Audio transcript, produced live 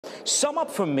Sum up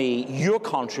for me your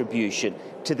contribution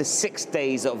to the 6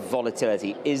 days of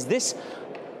volatility. Is this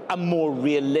a more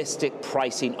realistic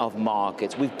pricing of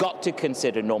markets? We've got to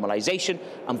consider normalization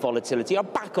and volatility are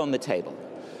back on the table.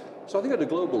 So I think at a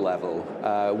global level,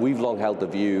 we've long held the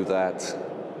view that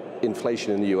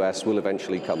inflation in the US will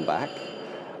eventually come back.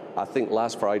 I think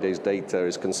last Friday's data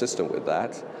is consistent with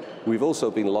that. We've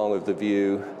also been long of the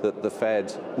view that the Fed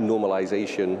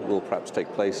normalization will perhaps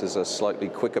take place at a slightly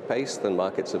quicker pace than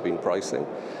markets have been pricing.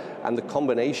 And the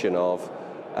combination of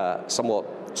somewhat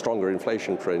stronger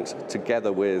inflation print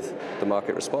together with the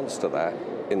market response to that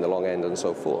in the long end and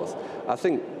so forth, I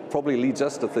think probably leads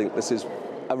us to think this is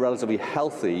a relatively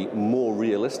healthy, more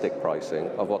realistic pricing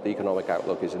of what the economic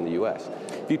outlook is in the US.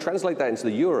 If you translate that into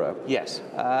the euro, yes,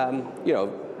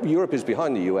 Europe is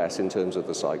behind the US in terms of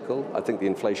the cycle. I think the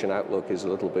inflation outlook is a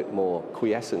little bit more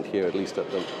quiescent here, at least at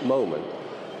the moment.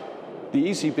 The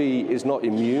ECB is not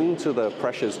immune to the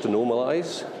pressures to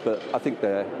normalize, but I think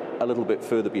they're a little bit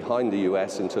further behind the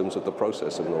US in terms of the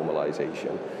process of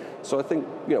normalization. So I think,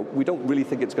 we don't really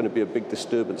think it's going to be a big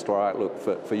disturbance to our outlook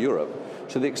for Europe.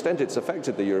 To the extent it's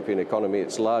affected the European economy,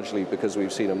 it's largely because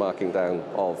we've seen a marking down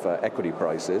of equity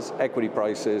prices. Equity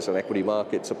prices and equity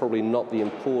markets are probably not the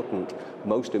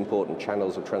most important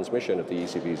channels of transmission of the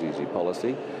ECB's easy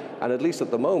policy. And at least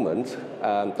at the moment,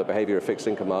 the behavior of fixed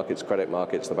income markets, credit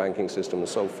markets, the banking system and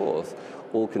so forth,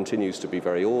 all continues to be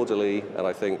very orderly and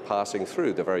I think passing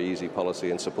through the very easy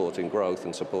policy and supporting growth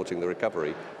and supporting the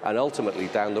recovery and ultimately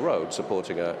down the road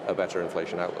supporting a better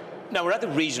inflation outlook. Now we're at the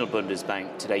regional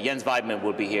Bundesbank today. Jens Weidmann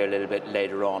will be here a little bit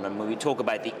later on, and when we talk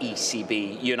about the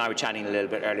ECB, you and I were chatting a little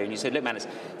bit earlier and you said, look Manus,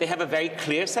 they have a very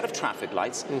clear set of traffic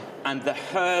lights and the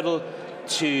hurdle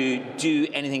to do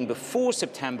anything before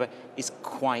September is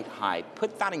quite high.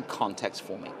 Put that in context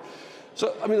for me.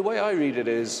 So, the way I read it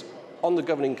is, on the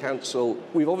Governing Council,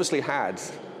 we've obviously had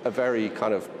a very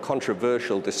kind of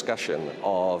controversial discussion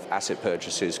of asset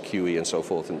purchases, QE and so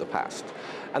forth in the past.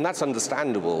 And that's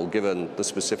understandable given the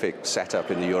specific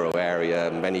setup in the euro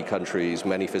area, many countries,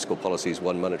 many fiscal policies,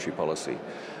 one monetary policy.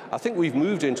 I think we've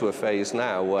moved into a phase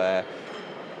now where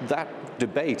that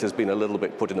debate has been a little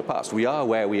bit put in the past. We are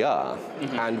where we are,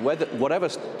 and whatever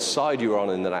side you're on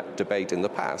in that debate in the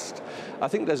past, I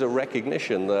think there's a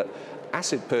recognition that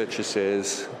asset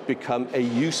purchases become a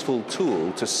useful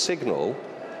tool to signal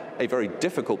a very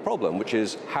difficult problem, which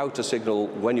is how to signal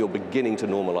when you're beginning to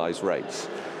normalize rates.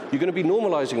 You're going to be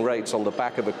normalizing rates on the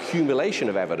back of accumulation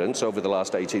of evidence over the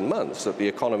last 18 months that the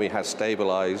economy has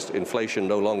stabilized, inflation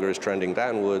no longer is trending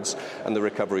downwards, and the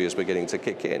recovery is beginning to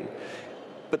kick in.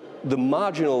 But the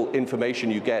marginal information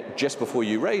you get just before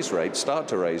you start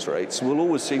to raise rates, will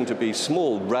always seem to be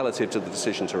small relative to the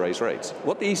decision to raise rates.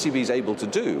 What the ECB is able to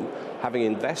do, having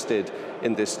invested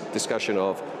in this discussion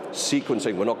of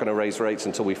sequencing, we're not going to raise rates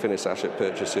until we finish asset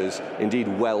purchases, indeed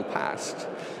well past,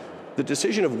 the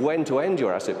decision of when to end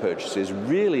your asset purchases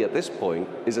really at this point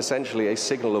is essentially a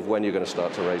signal of when you're going to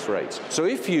start to raise rates. So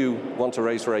if you want to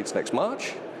raise rates next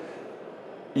March,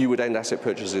 you would end asset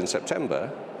purchases in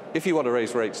September. If you want to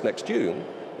raise rates next June,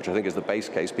 which I think is the base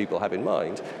case people have in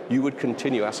mind, you would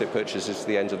continue asset purchases to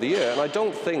the end of the year. And I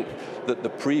don't think that the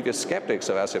previous skeptics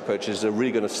of asset purchases are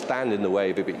really going to stand in the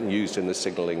way of it being used in this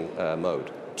signaling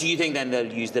mode. Do you think then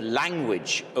they'll use the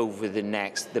language over the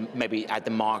maybe at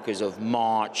the markers of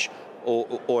March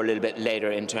or a little bit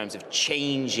later in terms of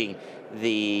changing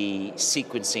the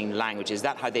sequencing language? Is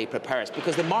that how they prepare us?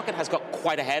 Because the market has got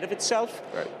quite ahead of itself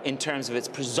in terms of its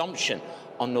presumption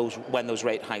on when those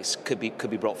rate hikes could be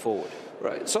brought forward.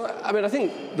 Right. So, I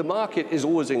think the market is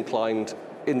always inclined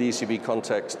in the ECB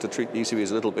context to treat the ECB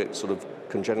as a little bit sort of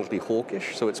congenitally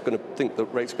hawkish, so it's going to think that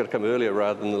rates are going to come earlier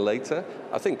rather than later.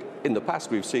 I think in the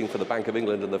past we've seen for the Bank of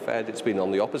England and the Fed, it's been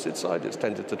on the opposite side. It's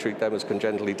tended to treat them as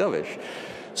congenitally dovish.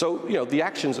 So, the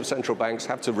actions of central banks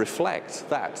have to reflect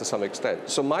that to some extent.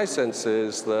 So my sense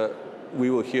is that we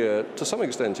will hear to some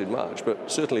extent in March, but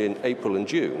certainly in April and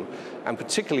June, and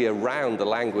particularly around the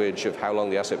language of how long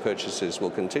the asset purchases will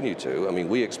continue to.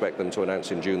 We expect them to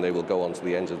announce in June they will go on to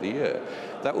the end of the year.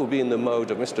 That will be in the mode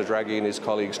of Mr. Draghi and his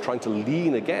colleagues trying to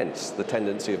lean against the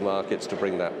tendency of markets to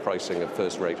bring that pricing of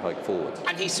first rate hike forward.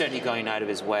 And he's certainly going out of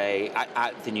his way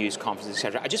at the news conferences,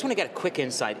 etc. I just want to get a quick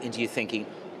insight into your thinking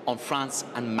on France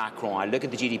and Macron. I look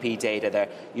at the GDP data there.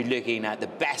 You're looking at the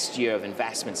best year of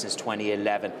investment since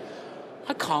 2011.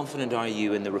 How confident are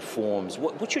you in the reforms?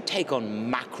 What's your take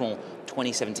on Macron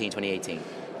 2017, 2018?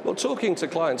 Well, talking to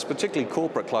clients, particularly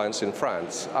corporate clients in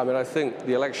France, I mean, I think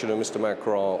the election of Mr.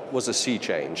 Macron was a sea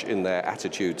change in their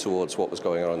attitude towards what was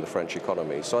going on in the French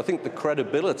economy. So I think the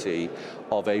credibility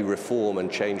of a reform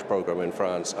and change program in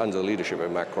France under the leadership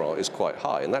of Macron is quite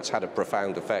high, and that's had a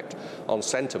profound effect on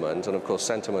sentiment, and of course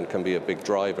sentiment can be a big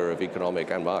driver of economic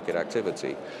and market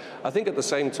activity. I think at the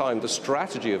same time, the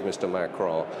strategy of Mr.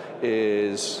 Macron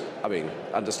is, I mean,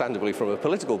 understandably from a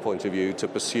political point of view, to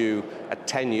pursue a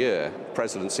 10-year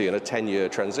presidency and a 10-year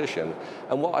transition.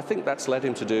 And what I think that's led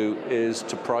him to do is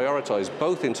to prioritize,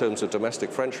 both in terms of domestic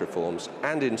French reforms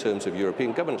and in terms of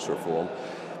European governance reform,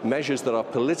 measures that are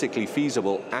politically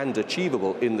feasible and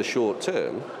achievable in the short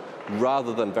term,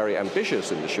 rather than very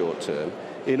ambitious in the short term,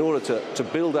 in order to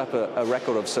build up a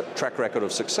track record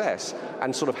of success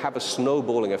and sort of have a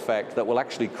snowballing effect that will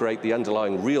actually create the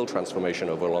underlying real transformation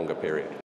over a longer period.